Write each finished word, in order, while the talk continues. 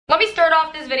Let me start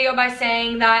off this video by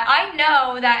saying that I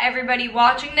know that everybody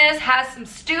watching this has some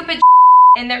stupid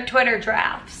in their Twitter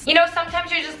drafts. You know,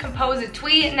 sometimes you just compose a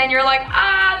tweet and then you're like,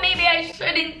 maybe I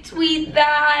shouldn't tweet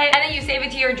that. And then you save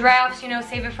it to your drafts, you know,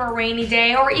 save it for a rainy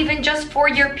day or even just for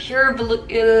your pure,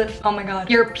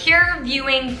 your pure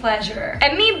viewing pleasure.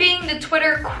 And me being the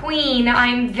Twitter queen,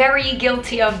 I'm very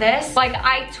guilty of this. Like,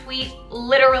 I tweet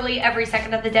literally every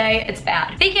second of the day. It's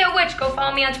bad. Speaking of which, go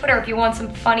follow me on Twitter if you want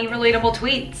some funny, relatable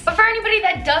tweets. But for anybody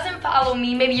that doesn't follow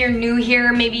me, maybe you're new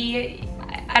here, maybe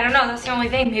I don't know, that's the only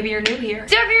thing, maybe you're new here.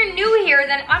 So if you're new here,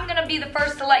 then I'm gonna be the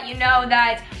first to let you know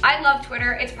that I love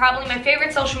Twitter. It's probably my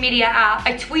favorite social media app.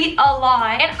 I tweet a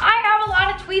lot, and I have a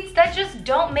lot of tweets that just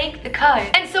don't make the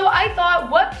cut. And so I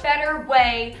thought, what better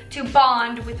way to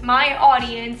bond with my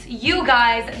audience, you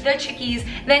guys, the chickies,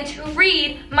 than to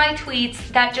read my tweets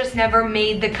that just never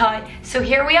made the cut. So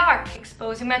here we are,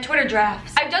 exposing my Twitter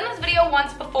drafts. I've done this video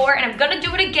once before, and I'm gonna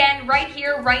do it again right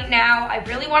here, right now. I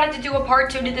really wanted to do a part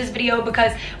 2 to this video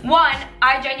because one,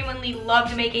 I genuinely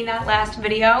loved making that last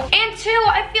video. And two,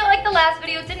 I feel like the last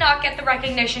video did not get the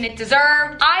recognition it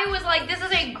deserved. I was like, this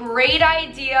is a great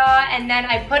idea, and then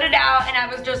I put it out and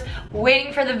I was just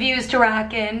waiting for the views to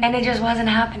rack in, and it just wasn't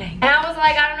happening. And I was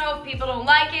like, I don't know if people don't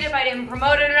like it, if I didn't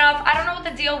promote it enough. I don't know what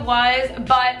the deal was,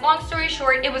 but long story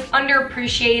short, it was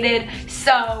underappreciated,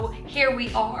 so here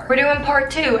we are. We're doing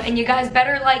part 2, and you guys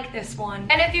better like this one.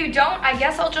 And if you don't, I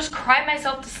guess I'll just cry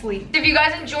myself to sleep. If you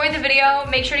guys enjoyed the video,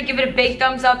 make sure to give it a big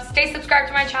thumbs up, stay subscribed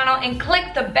to my channel, and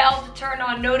click the bell to turn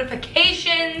on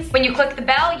notifications. When you click the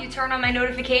bell, you turn on my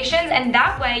notifications, and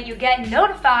that way you get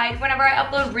notified whenever I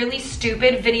upload really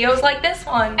stupid videos like this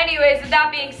one. Anyways, with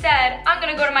that being said, I'm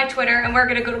gonna go to my Twitter, and we're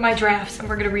gonna go to my drafts, and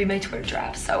we're gonna read my Twitter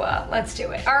drafts, so let's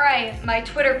do it. All right, my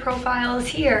Twitter profile is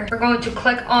here. We're going to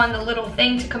click on the little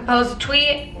thing to compose a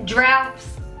tweet,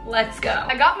 drafts. Let's go.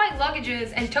 I got my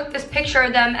luggages and took this picture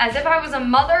of them as if I was a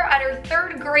mother at her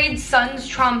 3rd grade son's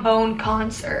trombone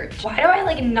concert. Why do I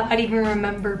like not even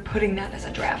remember putting that as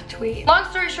a draft tweet? Long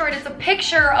story short, it's a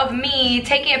picture of me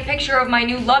taking a picture of my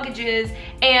new luggages,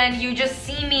 and you just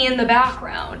see me in the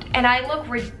background and I look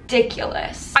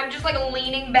ridiculous. I'm just like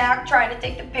leaning back trying to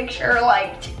take the picture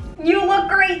like, you look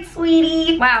great,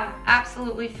 sweetie. Wow,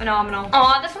 absolutely phenomenal.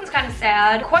 Aw, this one's kind of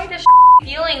sad. Quite a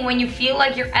feeling when you feel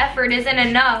like your effort isn't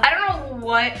enough. I don't know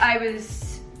what I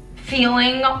was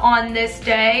feeling on this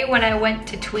day when I went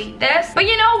to tweet this, but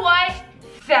you know what?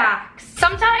 Facts.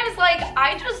 Sometimes, like,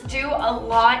 I just do a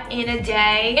lot in a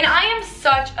day, and I am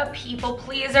such a people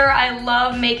pleaser. I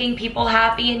love making people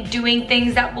happy and doing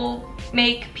things that will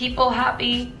make people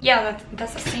happy. Yeah,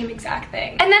 that's the same exact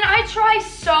thing. And then I try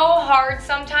so hard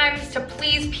sometimes to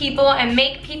please people and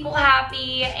make people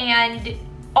happy and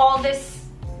all this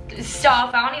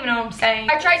stuff. I don't even know what I'm saying.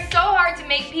 I try so hard to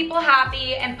make people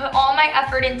happy and put all my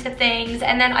effort into things,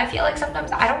 and then I feel like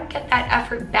sometimes I don't get that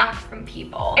effort back from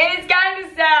people. And it's kind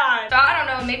of sad. So I don't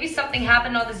know, maybe something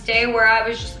happened on this day where I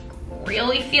was just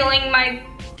really feeling my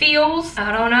feels.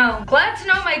 I don't know. Glad to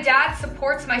know my dad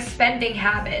supports my spending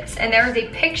habits, and there is a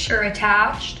picture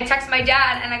attached. I text my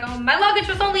dad and I go, my luggage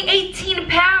was only 18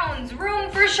 pounds, room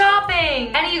for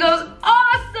shopping. And he goes,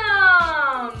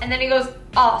 awesome. And then he goes,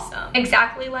 awesome.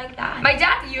 Exactly like that. My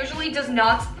dad usually does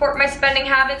not support my spending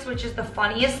habits, which is the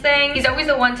funniest thing. He's always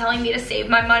the one telling me to save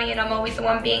my money, and I'm always the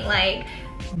one being like,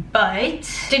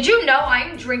 but did you know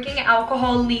I'm drinking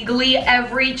alcohol legally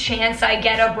every chance I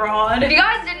get abroad? If you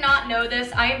guys did not know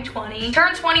this, I am 20.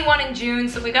 Turned 21 in June,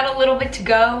 so we got a little bit to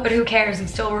go, but who cares? I'm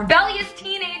still a rebellious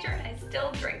teenager and I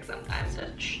still drink sometimes.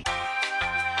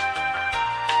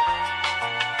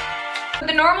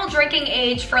 The normal drinking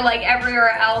age for like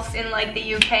everywhere else in like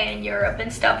the UK and Europe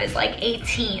and stuff is like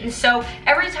 18. So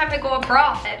every time I go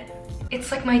abroad,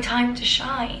 it's like my time to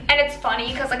shine. And it's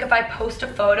funny because like if I post a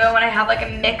photo and I have like a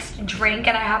mixed drink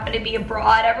and I happen to be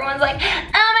abroad, everyone's like, oh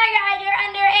my God, you're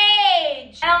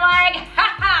underage. And I'm like,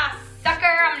 haha, sucker,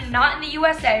 I'm not in the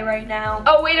USA right now.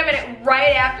 Oh, wait a minute,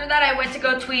 right after that I went to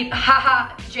go tweet,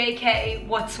 haha, JK,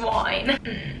 what's wine?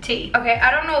 Tea. Okay,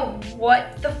 I don't know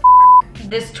what the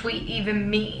this tweet even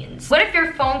means. What if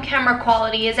your phone camera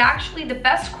quality is actually the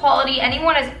best quality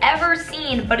anyone has ever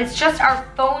seen, but it's just our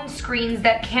phone screens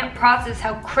that can't process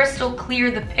how crystal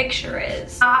clear the picture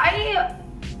is? I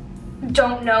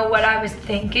don't know what I was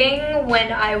thinking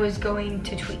when I was going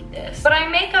to tweet this, but I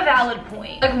make a valid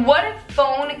point. Like, what if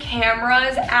phone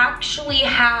cameras actually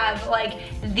have like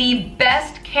the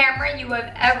best camera you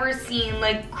have ever seen,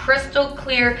 like crystal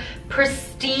clear,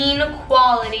 pristine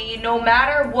quality, no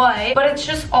matter what, but it's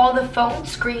just all the phone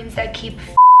screens that keep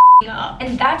up,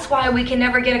 and that's why we can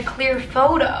never get a clear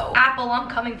photo. Apple, I'm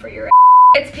coming for your ass.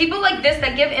 It's people like this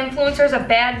that give influencers a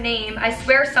bad name. I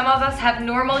swear some of us have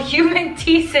normal human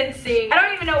decency. I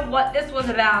don't even know what this was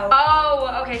about.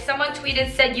 Oh, okay, someone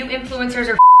tweeted, said you influencers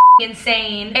are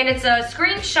insane, and it's a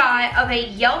screenshot of a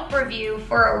Yelp review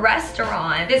for a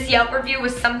restaurant. This Yelp review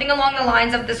was something along the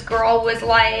lines of, this girl was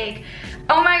like,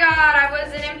 oh my god, I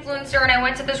was an influencer and I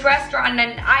went to this restaurant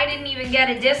and I didn't even get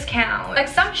a discount. Like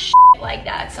some shit like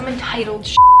that, some entitled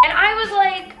shit. And I was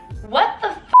like, what the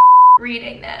f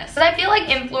reading this? Because I feel like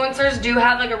influencers do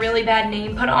have like a really bad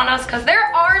name put on us, because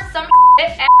there are some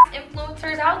ass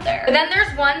influencers out there. But then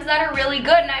there's ones that are really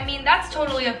good, and I mean, that's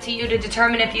totally up to you to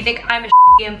determine if you think I'm a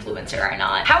influencer or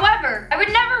not. However, I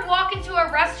would never walk into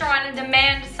a restaurant and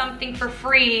demand something for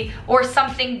free or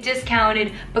something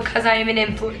discounted because I am an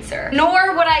influencer.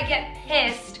 Nor would I get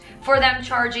pissed for them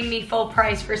charging me full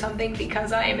price for something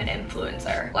because I am an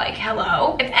influencer. Like,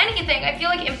 hello? If anything, I feel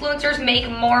like influencers make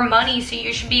more money, so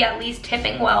you should be at least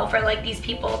tipping well for like these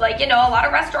people. Like, you know, a lot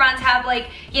of restaurants have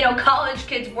like, you know, college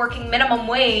kids working minimum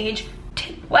wage.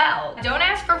 Tip well. Don't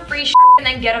ask for free shit and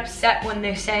then get upset when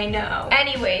they say no.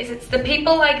 Anyways, it's the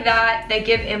people like that that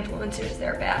give influencers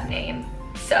their bad name.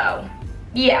 So,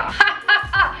 yeah.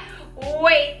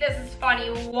 Wait, this is funny.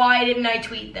 Why didn't I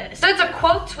tweet this? So it's a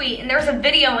quote tweet, and there's a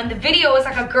video, and the video is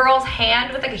like a girl's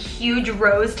hand with like a huge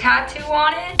rose tattoo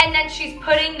on it. And then she's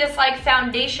putting this like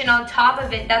foundation on top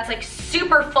of it that's like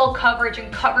super full coverage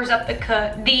and covers up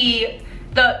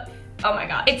oh my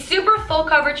god. It's super full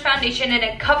coverage foundation and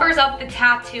it covers up the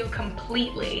tattoo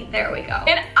completely. There we go.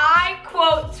 And I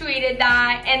quote tweeted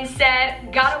that and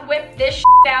said, gotta whip this shit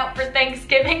out for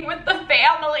Thanksgiving with the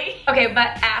family. Okay,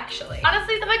 but actually,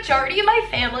 honestly, the majority of my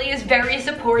family is very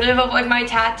supportive of like my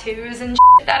tattoos and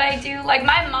shit that I do. Like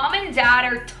my mom and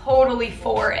dad are totally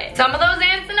for it. Some of those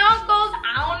aunts and uncles,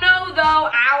 I don't know though,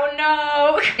 I don't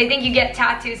know. They think you get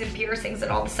tattoos and piercings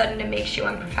and all of a sudden it makes you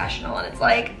unprofessional, and it's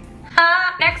like, huh?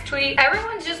 Next tweet.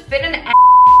 Everyone's just been an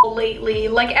asshole lately.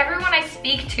 Like everyone I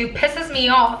speak to pisses me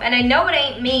off, and I know it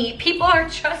ain't me. People are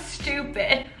just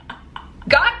stupid.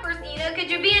 God, Christina,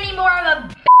 could you be any more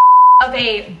of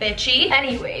a bitchy?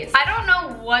 Anyways, I don't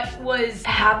know what was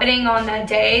happening on that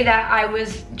day that I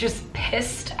was just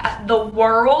pissed at the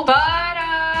world, but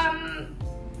I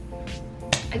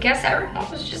guess everyone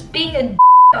was just being a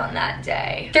on that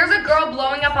day. There's a girl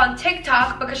blowing up on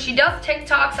TikTok because she does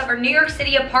TikToks of her New York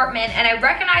City apartment, and I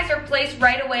recognized her place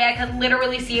right away. I could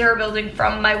literally see her building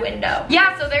from my window.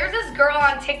 Yeah, so there's this girl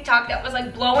on TikTok that was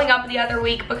like blowing up the other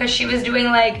week because she was doing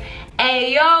like,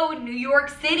 ayo, New York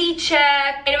City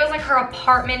check. And it was like her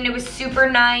apartment and it was super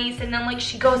nice. And then like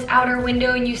she goes out her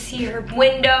window and you see her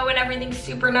window and everything's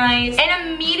super nice.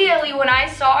 And immediately when I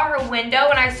saw her window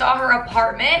and I saw her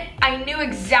apartment, I knew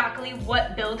exactly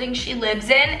what building she lives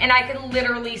in, and I could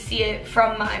literally see it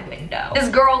from my window. This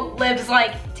girl lives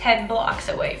like 10 blocks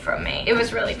away from me. It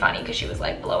was really funny because she was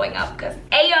like blowing up because,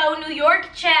 ayo, New York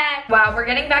check. Wow, we're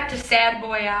getting back to sad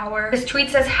boy hour. This tweet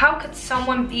says, how could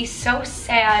someone be so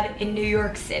sad in New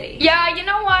York City? Yeah, you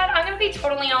know what? I'm gonna be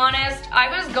totally honest.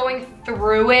 I was going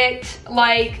through it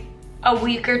like a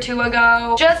week or two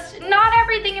ago. Just not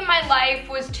everything in my life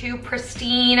was too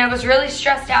pristine. I was really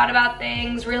stressed out about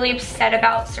things, really upset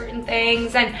about certain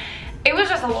things, and it was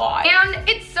just a lot. And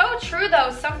it's so true though.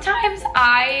 Sometimes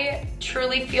I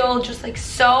truly feel just like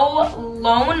so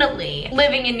lonely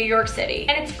living in New York City.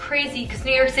 And it's crazy because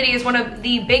New York City is one of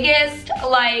the biggest,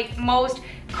 like most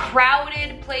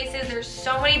crowded places. There's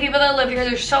so many people that live here.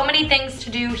 There's so many things to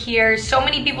do here. So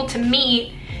many people to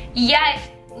meet. Yet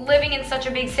living in such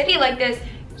a big city like this,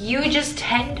 you just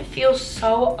tend to feel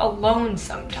so alone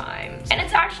sometimes. And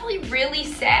it's actually really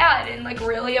sad and like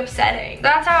really upsetting.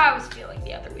 That's how I was feeling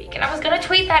the other week. And I was gonna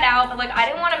tweet that out, but like I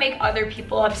didn't want to make other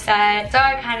people upset, so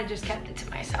I kind of just kept it to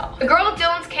myself. The girl at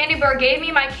Dylan's candy bar gave me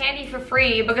my candy for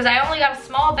free because I only got a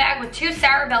small bag with 2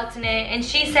 sour belts in it, and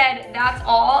she said, that's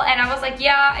all? And I was like,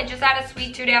 yeah, I just had a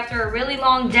sweet tooth after a really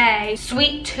long day.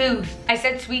 Sweet tooth. I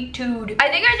said sweet tooth. I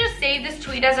think I just saved this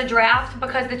tweet as a draft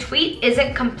because the tweet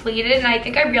isn't completed, and I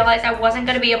think I realized I wasn't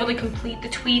gonna be able to complete the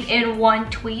tweet in one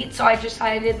tweet, so I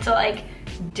decided to like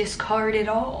discard it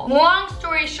all. Long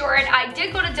story short, I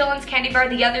did go to Dylan's candy bar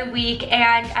the other week,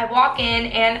 and I walk in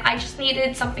and I just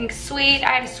needed something sweet.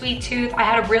 I had a sweet tooth, I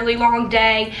had a really long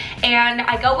day, and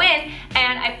I go in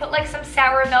and I put like some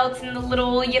sour belts in the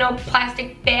little, you know,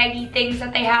 plastic baggy things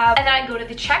that they have, and then I go to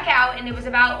the checkout and it was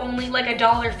about only like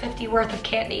 $1.50 worth of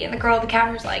candy, and the girl at the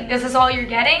counter's like, this is all you're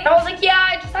getting? And I was like, yeah,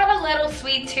 I just had a little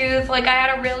sweet tooth, like I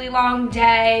had a really long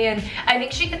day, and I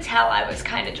think she could tell I was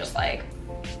kind of just like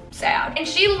sad. And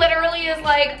she literally is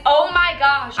like, oh my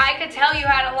gosh, I could tell you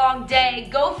had a long day.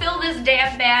 Go fill this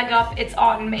damn bag up, it's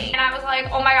on me. And I was like,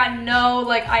 oh my God, no,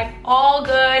 like I'm all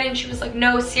good. And she was like,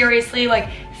 no, seriously, like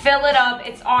fill it up,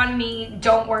 it's on me,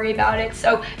 don't worry about it.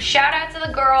 So shout out to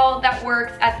the girl that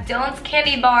works at Dylan's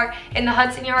Candy Bar in the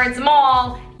Hudson Yards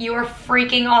Mall. You are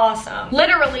freaking awesome.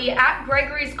 Literally, at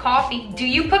Gregory's Coffee, do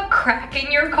you put crack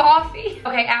in your coffee?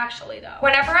 Okay, actually though,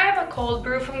 whenever I have a cold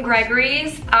brew from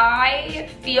Gregory's, I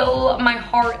feel my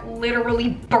heart literally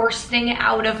bursting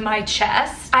out of my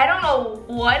chest. I don't know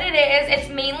what it is. It's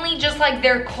mainly just like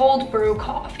their cold brew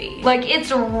coffee. Like,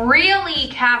 it's really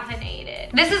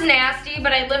caffeinated. This is nasty,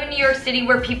 but I live in New York City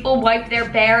where people wipe their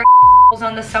bare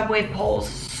on the subway poles.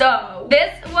 So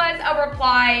this was a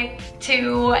reply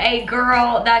to a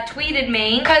girl that tweeted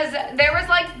me, because there was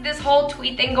like this whole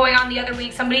tweet thing going on the other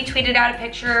week. Somebody tweeted out a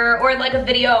picture or like a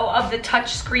video of the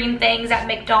touch screen things at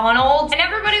McDonald's, and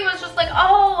everybody was just like,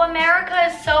 oh, America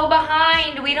is so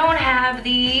behind, we don't have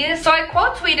these. So I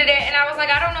quote tweeted it, and I was like,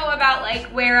 I don't know about like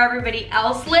where everybody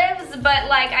else lives, but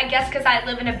like I guess because I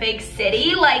live in a big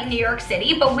city like New York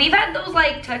City, but we've had those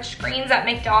like touch screens at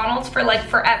McDonald's for like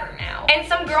forever now. And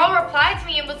some girl replied to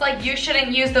me and was like, you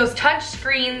shouldn't use those touch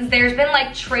screens. There's been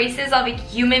like traces of a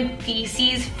human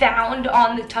feces found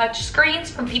on the touch screens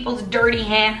from people's dirty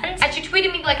hands. And she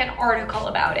tweeted me like an article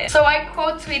about it. So I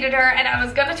quote tweeted her, and I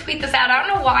was gonna tweet this out. I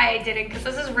don't know why I didn't, because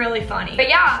this is really funny. But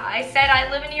yeah, I said I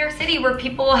live in New York City where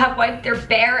people have wiped their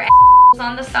bare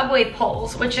on the subway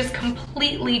poles, which is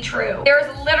completely true. There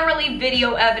is literally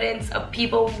video evidence of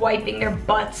people wiping their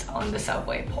butts on the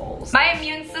subway poles. My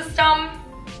immune system,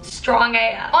 strong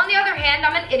AF. On the other hand,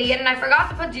 I'm an idiot and I forgot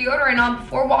to put deodorant on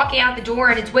before walking out the door,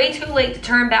 and it's way too late to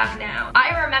turn back now.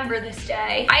 I remember this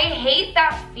day. I hate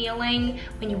that feeling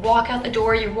when you walk out the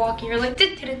door, you're walking, you're like,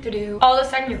 do-do-do-do-do. All of a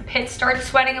sudden your pits start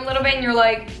sweating a little bit and you're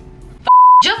like,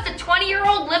 just a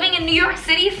 20-year-old living in New York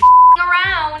City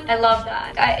around. I love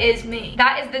that. That is me.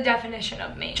 That is the definition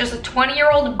of me. Just a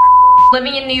 20-year-old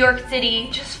living in New York City,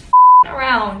 just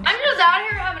around. I'm just out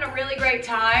here having a really great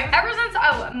time. Ever since,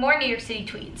 more New York City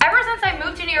tweets. Ever since I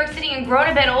moved to New York City and grown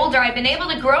a bit older, I've been able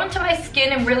to grow into my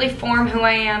skin and really form who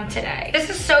I am today. This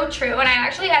is so true, and I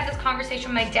actually had this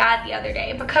conversation with my dad the other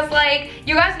day, because like,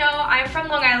 you guys know, I'm from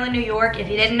Long Island, New York. If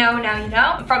you didn't know, now you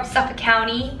know. I'm from Suffolk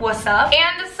County, what's up?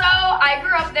 And so I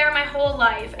grew up there my whole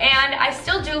life, and I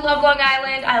still do love Long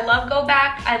Island. I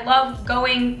love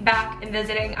going back and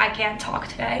visiting. I can't talk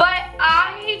today. But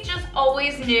I just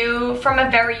always knew from a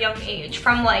very young age,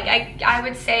 from like, I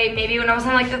would say maybe when I was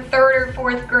in like the 3rd or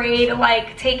 4th grade,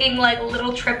 like taking like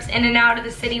little trips in and out of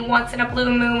the city once in a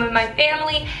blue moon with my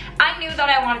family, I knew that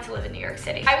I wanted to live in New York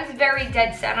City. I was very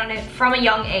dead set on it from a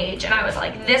young age, and I was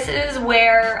like, this is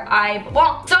where I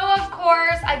belong. So of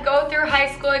course, I go through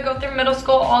high school, I go through middle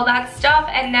school, all that stuff,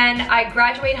 and then I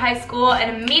graduate high school,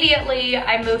 and immediately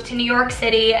I moved to New York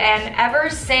City, and ever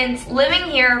since living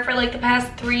here for like the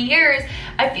past 3 years,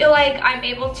 I feel like I'm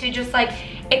able to just like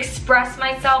express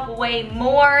myself way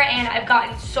more, and I've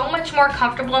gotten so much more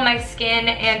comfortable in my skin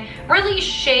and really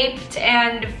shaped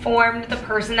and formed the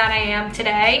person that I am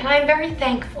today. And I'm very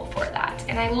thankful for that.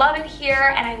 And I love it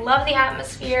here, and I love the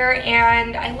atmosphere,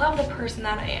 and I love the person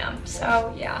that I am.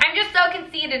 So yeah. I'm just so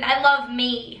conceited. I love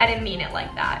me. I didn't mean it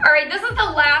like that. All right, this is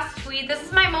the last tweet. This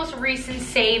is my most recent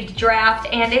saved draft,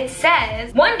 and it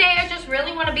says, one day I just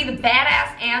really want to be the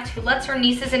badass aunt who lets her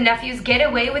nieces and nephews get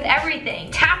away with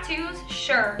everything. Tattoos?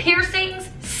 Sure. Piercings?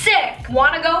 Sick.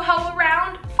 Wanna go hoe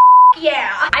around?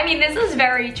 Yeah. I mean, this is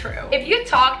very true. If you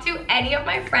talk to any of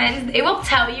my friends, they will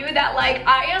tell you that like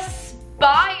I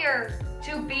aspire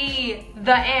to be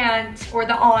the aunt, or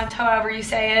the aunt, however you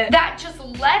say it, that just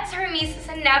lets her nieces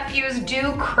and nephews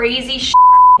do crazy shit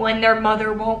when their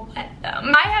mother won't let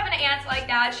them. I have an aunt like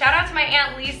that. Shout out to my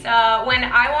Aunt Lisa. When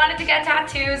I wanted to get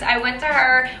tattoos, I went to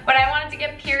her. When I wanted to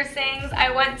get piercings,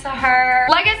 I went to her.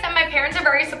 Like I said, my parents are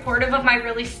very supportive of my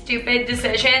really stupid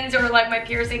decisions, or like my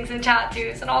piercings and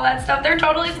tattoos and all that stuff. They're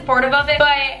totally supportive of it,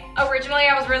 but originally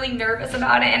I was really nervous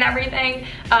about it and everything.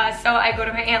 So I go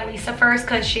to my Aunt Lisa first,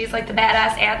 because she's like the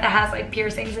badass aunt that has like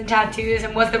piercings and tattoos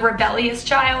and was the rebellious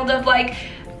child of like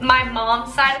my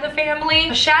mom's side of the family.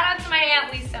 So shout out to my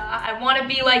Aunt Lisa. I want to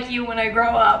be like you when I grow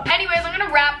up. Anyways, I'm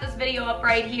gonna wrap this video up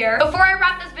right here. Before I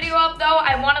wrap this video up though,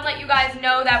 I want to let you guys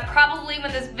know that probably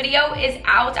when this video is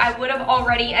out, I would have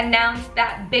already announced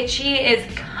that BITCHEE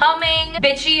is coming.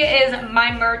 BITCHEE is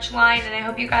my merch line, and I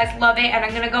hope you guys love it, and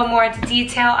I'm gonna go more into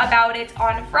detail about it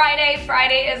on Friday.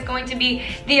 Friday is going to be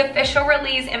the official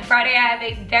release, and Friday I have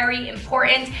a very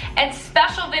important and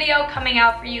special video coming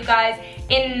out for you guys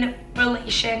in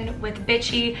relation with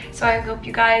BITCHEE. So I hope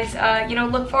you guys, you know,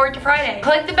 look forward to Friday.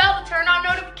 Click the bell to turn on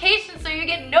notifications so you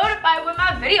get notified when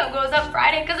my video goes up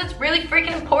Friday, because it's really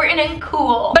freaking important and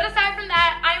cool. But aside from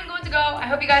that, I'm going to go. I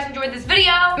hope you guys enjoyed this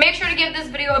video. Make sure to give this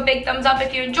video a big thumbs up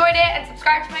if you enjoyed it, and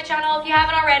subscribe to my channel if you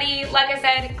haven't already. Like I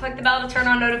said, click the bell to turn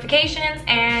on notifications,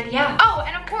 and yeah. Oh,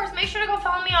 and of course, make sure to go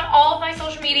follow me on all of my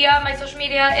social media. My social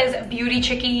media is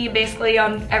BeautyChickee, basically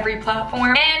on every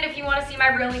platform. And if you want to see my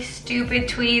really stupid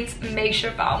tweets, make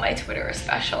sure to follow my Twitter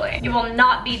especially. You will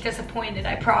not be disappointed,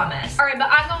 I promise. All right, but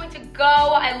I'm going to go.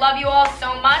 I love you all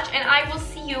so much, and I will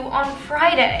see you on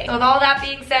Friday. So with all that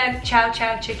being said, ciao,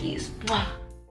 ciao, chickies. Mwah.